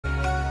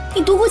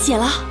你读过解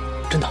了？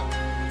真的。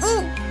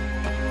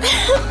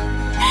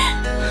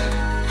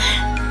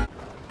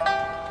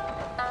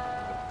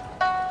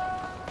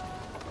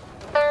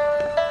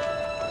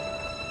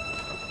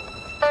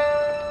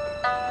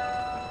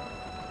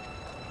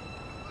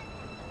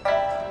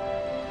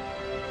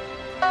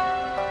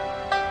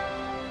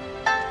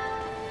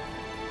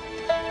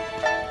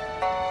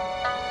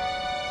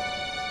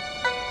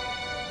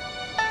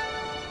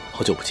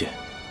好久不见。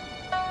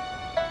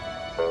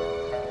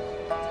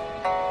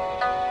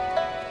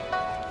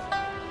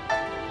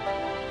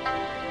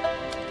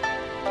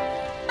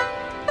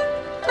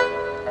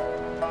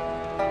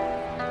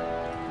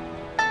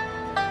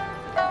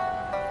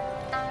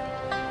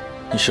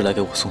你是来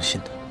给我送信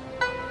的？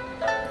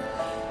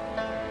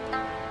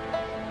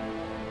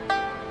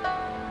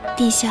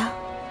殿下，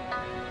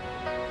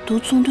毒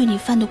宗对你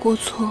犯的过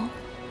错，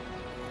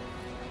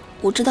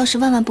我知道是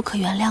万万不可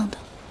原谅的。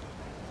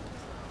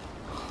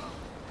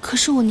可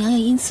是我娘也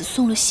因此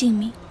送了性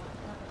命。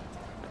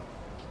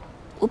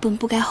我本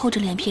不该厚着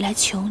脸皮来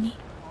求你，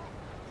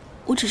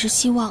我只是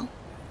希望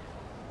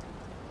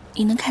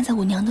你能看在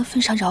我娘的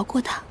份上饶过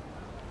她，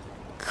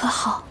可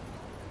好？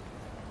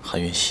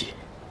韩云熙，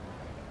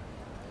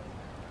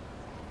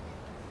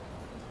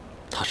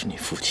他是你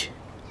父亲。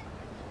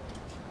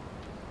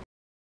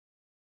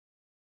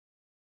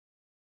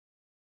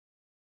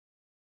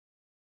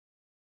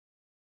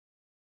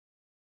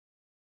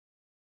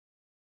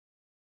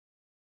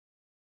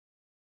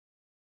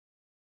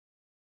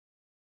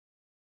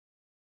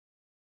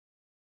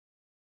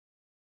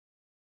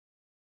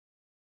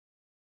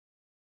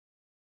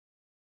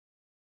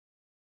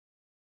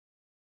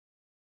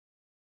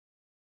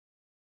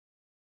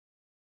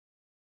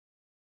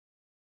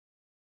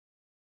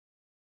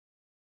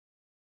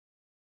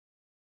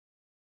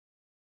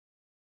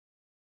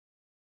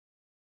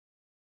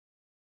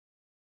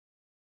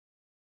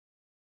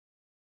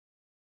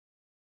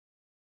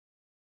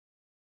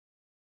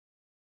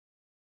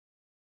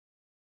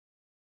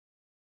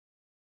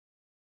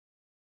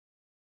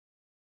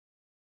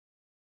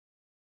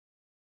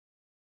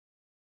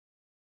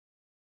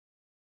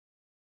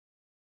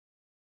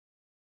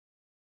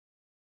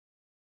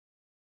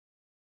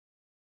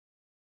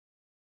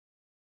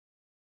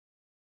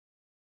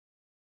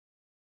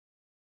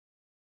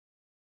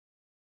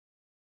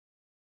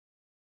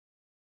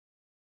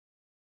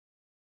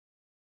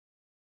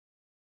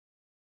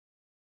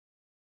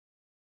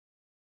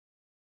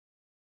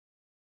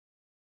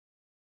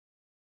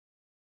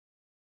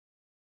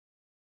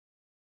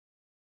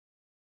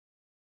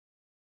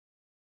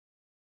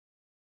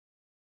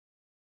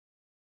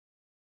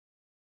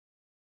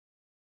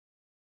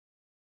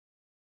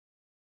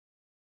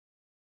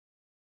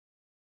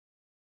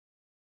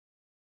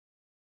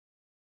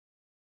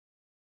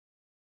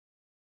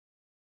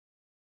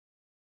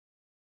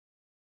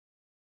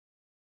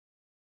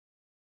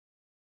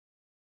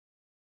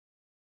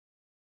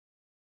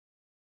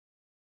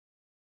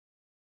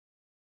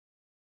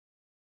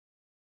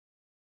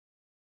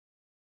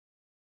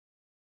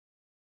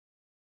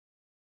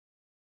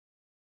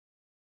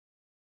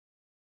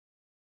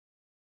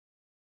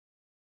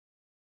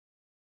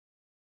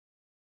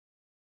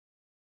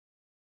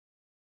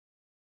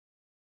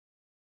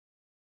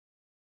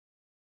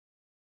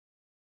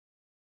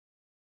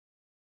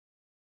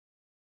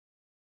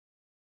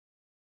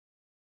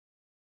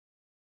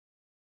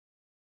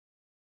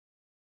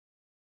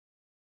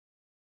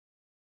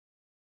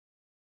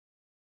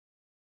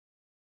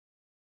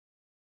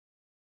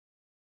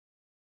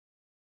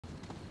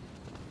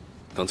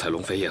刚才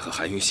龙飞燕和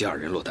韩云熙二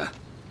人落单，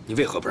你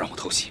为何不让我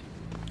偷袭？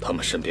他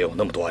们身边有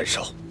那么多暗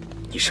哨，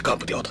你是干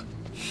不掉的。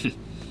哼，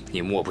你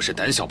莫不是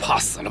胆小怕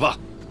死了吧？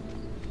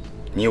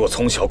你我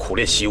从小苦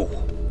练习武，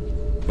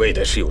为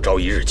的是有朝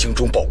一日精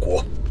忠报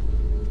国。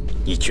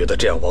你觉得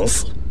这样枉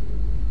死，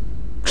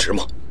值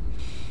吗？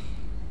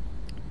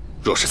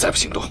若是再不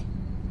行动，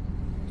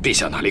陛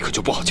下那里可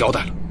就不好交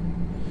代了。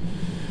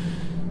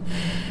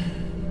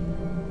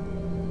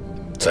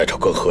再找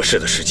更合适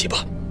的时机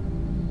吧。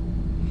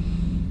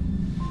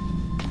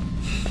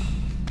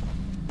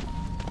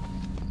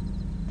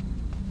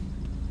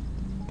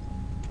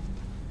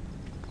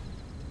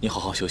你好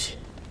好休息。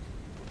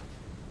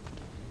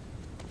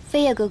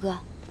飞叶哥哥，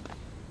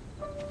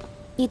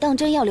你当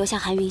真要留下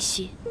韩云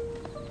熙？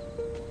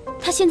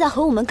他现在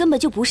和我们根本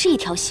就不是一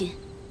条心。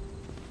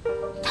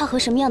他和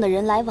什么样的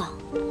人来往？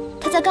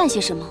他在干些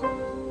什么？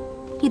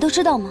你都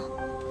知道吗？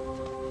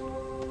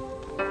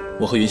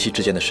我和云熙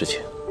之间的事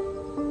情，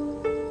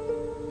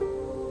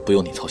不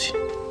用你操心。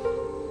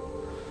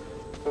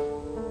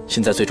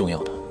现在最重要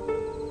的，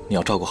你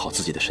要照顾好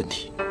自己的身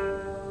体，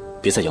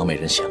别再养美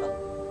人血了。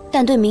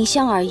但对明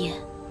香而言，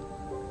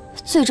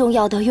最重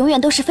要的永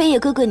远都是飞叶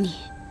哥哥你。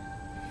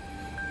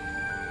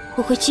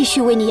我会继续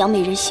为你养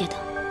美人血的。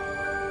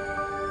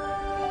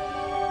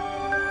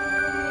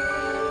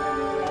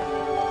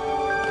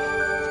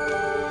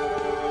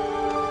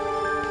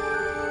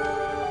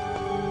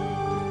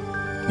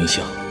明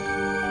香，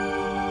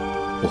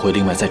我会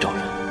另外再找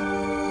人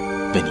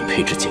为你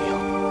配制解药。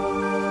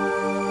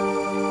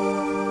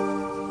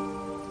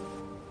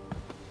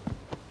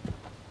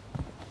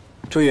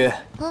周瑜，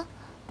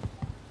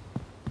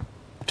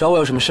找我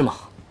有什么事吗？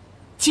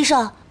七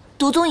少，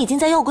毒宗已经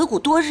在药鬼谷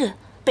多日，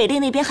北烈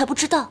那边还不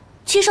知道。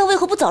七少为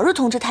何不早日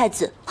通知太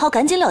子，好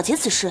赶紧了结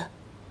此事？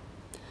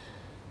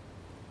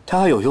他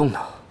还有用呢。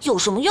有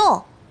什么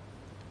用？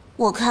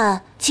我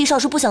看七少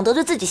是不想得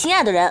罪自己心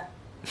爱的人。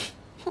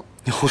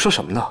你胡说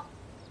什么呢？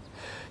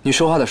你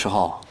说话的时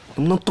候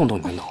能不能动动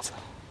你的脑子？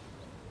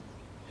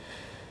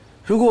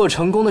如果我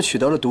成功的取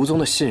得了毒宗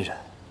的信任，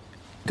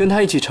跟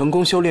他一起成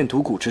功修炼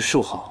毒蛊之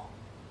术后，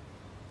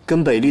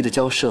跟北厉的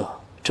交涉，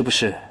这不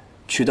是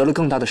取得了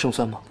更大的胜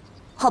算吗？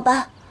好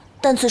吧，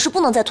但此事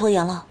不能再拖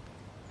延了。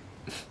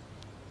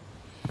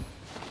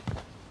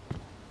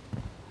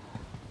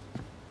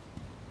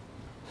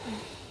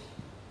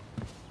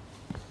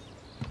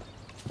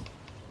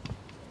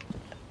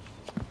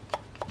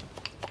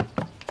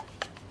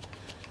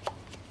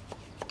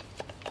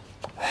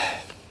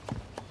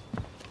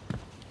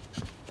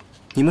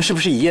你们是不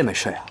是一夜没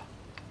睡啊？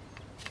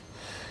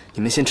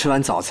你们先吃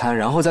完早餐，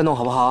然后再弄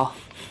好不好？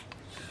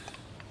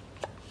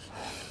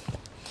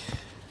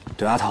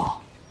对阿头，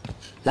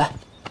来，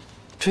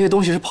这些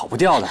东西是跑不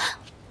掉的。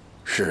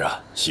是啊，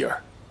希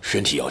儿，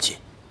身体要紧。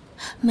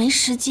没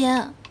时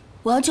间，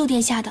我要救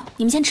殿下的，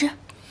你们先吃。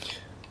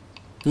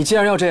你既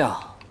然要这样，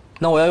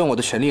那我要用我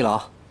的全力了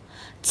啊！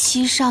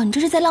七少，你这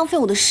是在浪费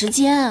我的时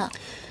间啊！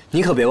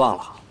你可别忘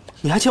了，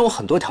你还欠我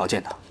很多条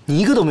件的，你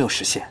一个都没有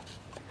实现。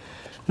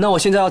那我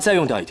现在要再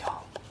用掉一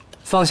条，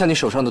放下你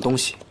手上的东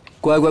西，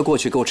乖乖过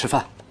去给我吃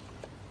饭。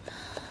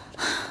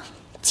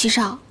七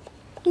少，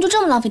你就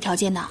这么浪费条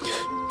件的？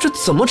这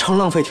怎么成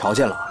浪费条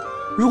件了？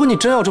如果你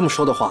真要这么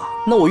说的话，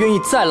那我愿意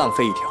再浪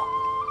费一条。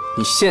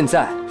你现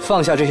在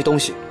放下这些东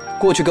西，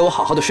过去给我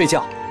好好的睡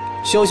觉，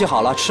休息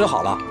好了，吃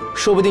好了，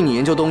说不定你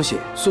研究东西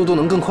速度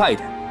能更快一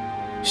点。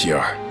希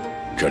儿，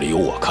这里有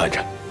我看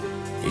着，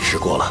你吃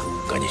过了，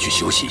赶紧去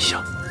休息一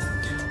下。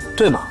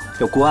对嘛，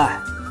要关爱，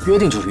约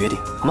定就是约定，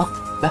好吗？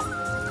来，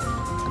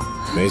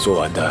没做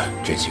完的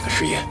这几个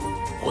实验，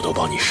我都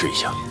帮你试一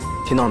下。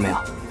听到了没有？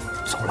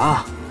走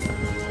啦。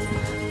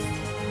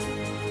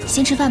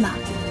先吃饭吧。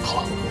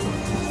好。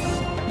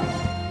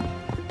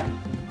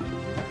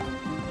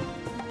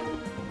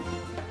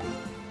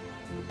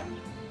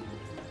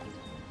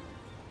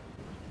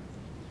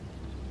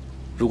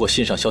如果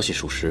信上消息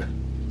属实，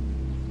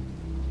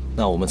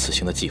那我们此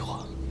行的计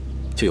划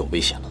就有危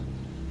险了。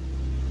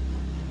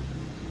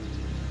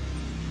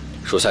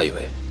属下以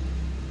为，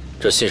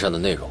这信上的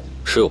内容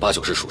十有八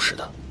九是属实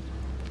的。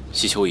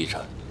西丘一战，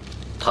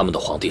他们的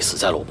皇帝死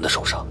在了我们的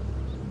手上。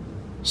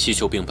西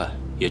丘兵败，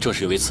也正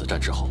是因为此战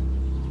之后，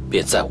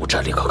便再无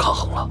战力可抗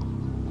衡了。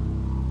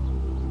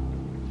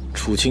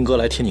楚清歌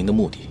来天宁的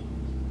目的，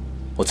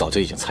我早就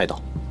已经猜到。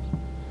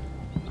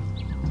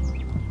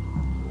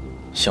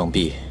想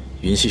必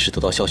云溪是得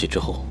到消息之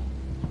后，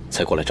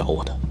才过来找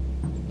我的。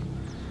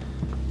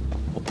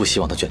我不希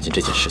望他卷进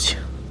这件事情。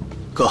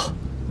哥，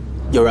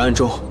有人暗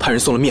中派人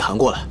送了密函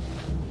过来。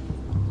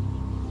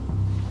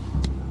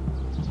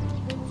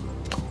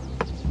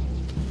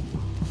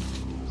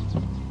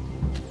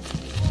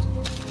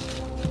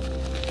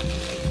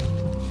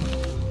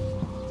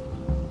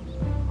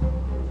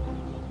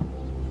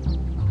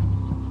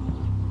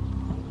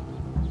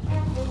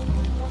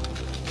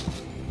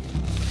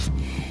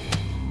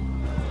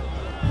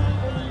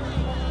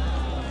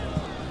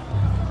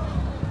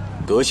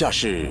阁下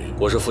是？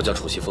我是副将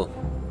楚西风，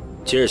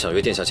今日想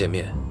约殿下见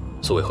面，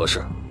所为何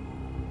事？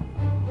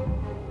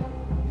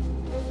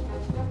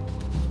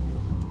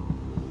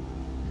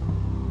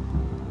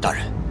大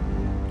人，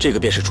这个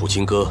便是楚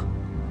清歌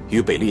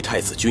与北厉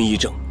太子军医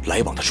正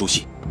来往的书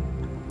信，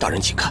大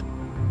人请看。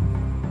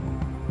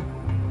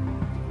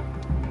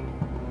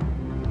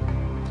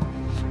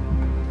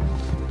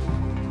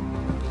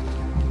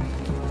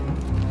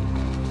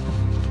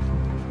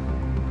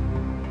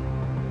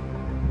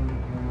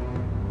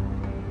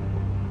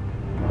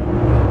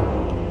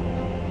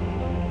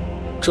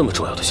这么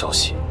重要的消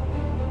息，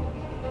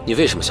你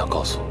为什么想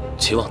告诉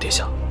秦王殿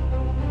下？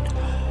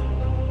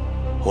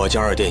我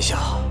家二殿下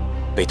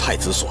被太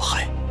子所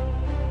害，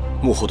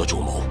幕后的主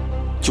谋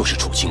就是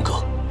楚清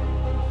歌。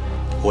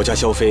我家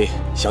萧妃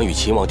想与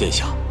秦王殿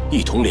下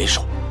一同联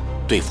手，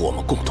对付我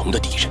们共同的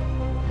敌人。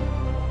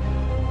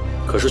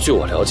可是据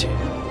我了解，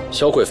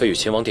萧贵妃与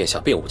秦王殿下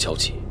并无交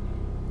集，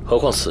何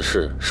况此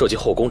事涉及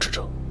后宫之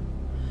争，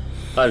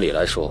按理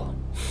来说，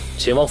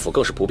秦王府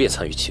更是不便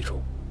参与其中。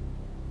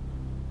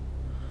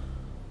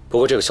不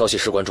过这个消息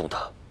事关重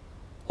大，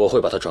我会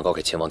把它转告给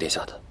秦王殿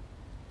下的。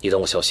你等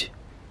我消息。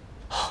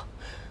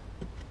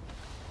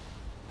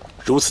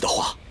如此的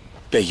话，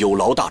便有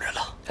劳大人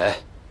了。哎，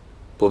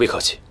不必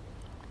客气。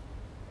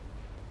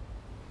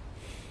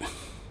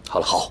好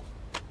了，好，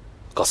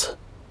告辞。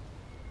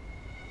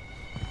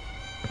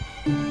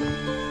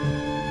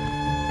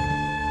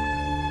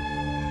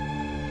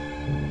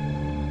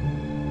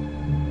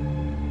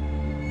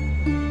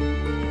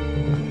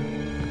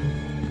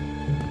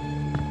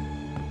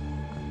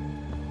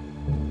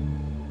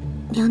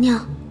娘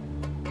娘，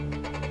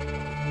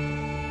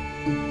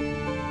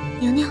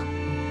娘娘，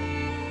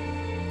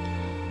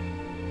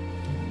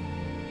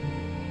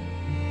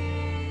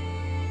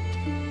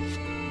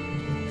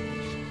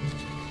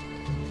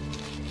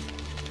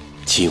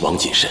亲王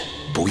谨慎，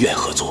不愿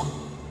合作，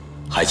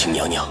还请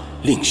娘娘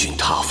另寻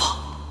他法。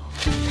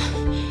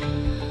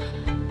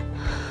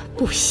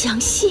不相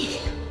信？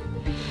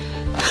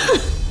哼！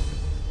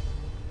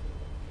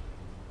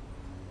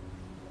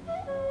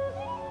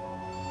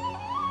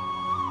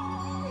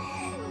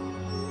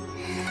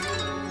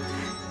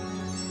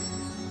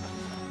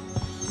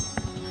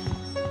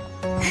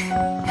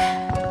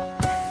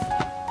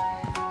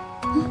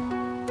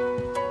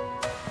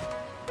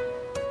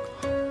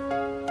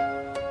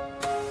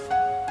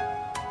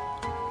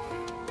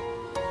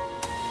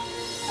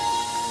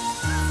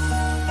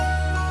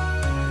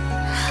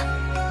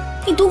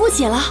你读过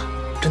解了？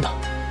真的。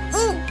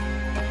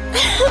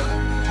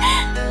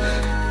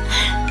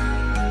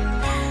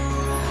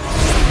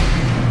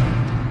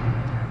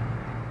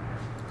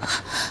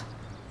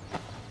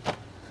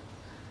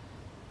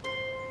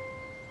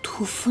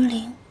土茯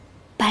苓、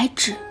白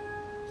芷、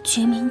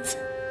决明子、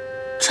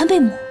川贝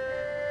母。